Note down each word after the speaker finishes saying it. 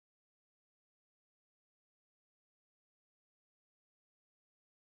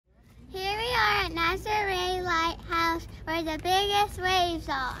at Nazare Lighthouse where the biggest waves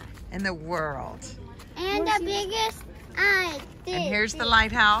are. In the world. And the biggest And here's the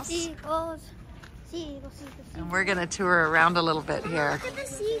lighthouse. Seagulls. Seagulls. And we're gonna tour around a little bit here. Look at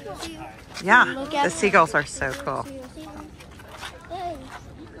the seagulls. Yeah, the seagulls are so cool. Hey,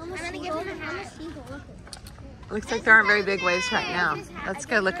 I'm gonna give him a seagull. Look. Looks like there aren't very big waves right now. Let's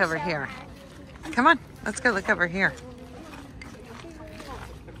go look over here. Come on, let's go look over here.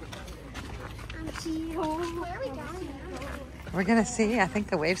 Where are we going? We're gonna see, I think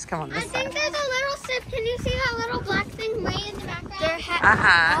the waves come on this I think side. there's a little ship. Can you see that little black thing way in the background?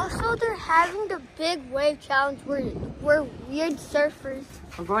 Also, they're having the big wave challenge where weird surfers.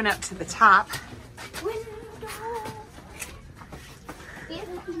 We're going up to the top. Go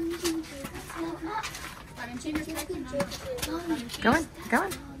in, go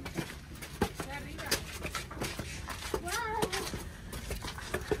in.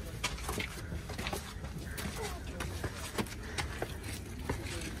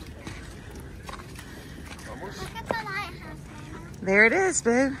 Look at the lighthouse. There it is,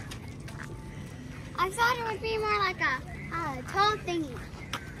 boo. I thought it would be more like a tall thingy.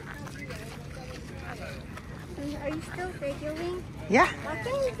 Are you still videoing? Yeah. Why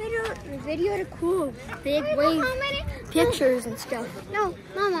can't you video the cool big wave pictures and stuff? No,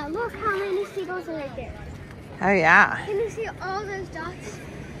 Mama, look how many seagulls are right there. Oh, yeah. Can you see all those dots?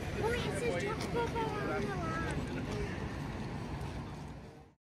 Mommy, it says tropical on the line.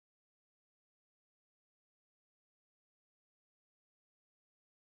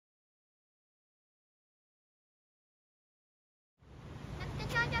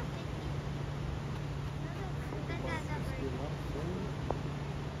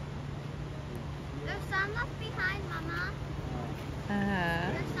 There's some left behind, Mama.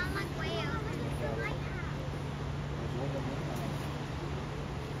 There's some like way over the lighthouse.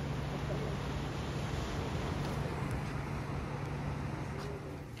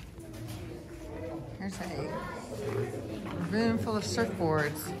 Here's a room full of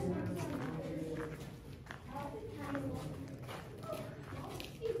surfboards.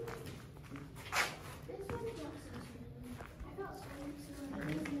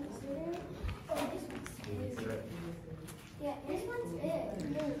 Yeah, this one's big.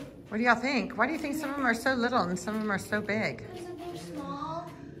 What do y'all think? Why do you think some of them are so little and some of them are so big? Because they're small,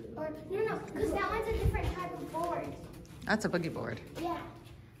 or no, because that one's a different type of board. That's a boogie board. Yeah.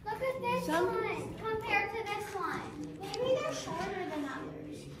 Look at this one compared to this one. Maybe they're shorter than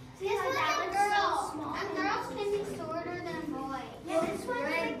others. See, this one's a girl, so and girls can be shorter than boys. Yeah, this one's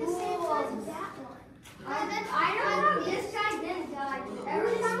like the same size as that one. I know how this guy didn't die.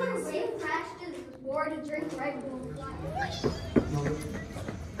 Every time a wave crashed his board, he drank Red Bull.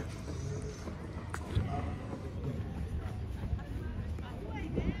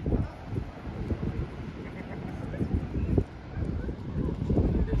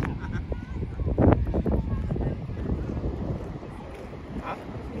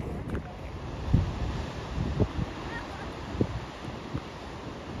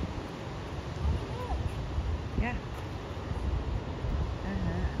 Yeah.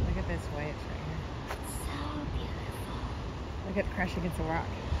 Look at this waves right here. So beautiful. Look at it crash against the rock.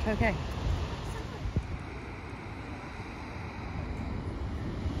 It's okay.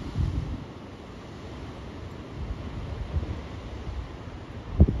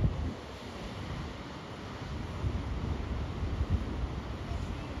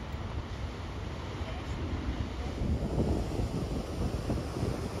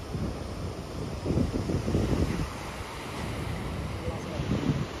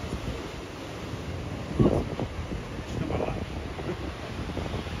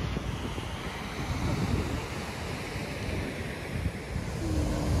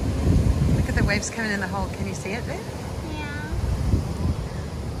 Look at the waves coming in the hole. Can you see it, babe? Yeah.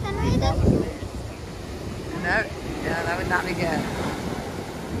 Can we do? No, that would not be good.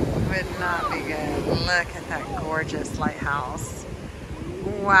 Would not be good. Look at that gorgeous lighthouse.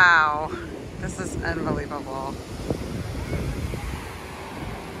 Wow, this is unbelievable.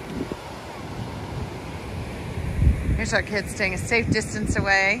 Here's our kids staying a safe distance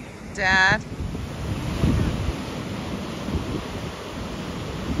away. Dad.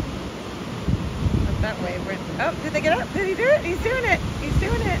 Let that wave went. Oh, did they get up? Did he do it? He's doing it. He's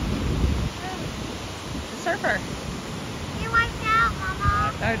doing it. The surfer. He wiped out,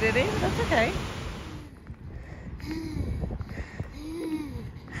 Mama. Oh, did he? That's okay.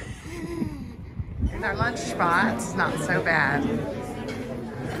 And our lunch spot's not so bad.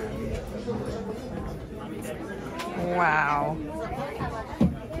 Wow.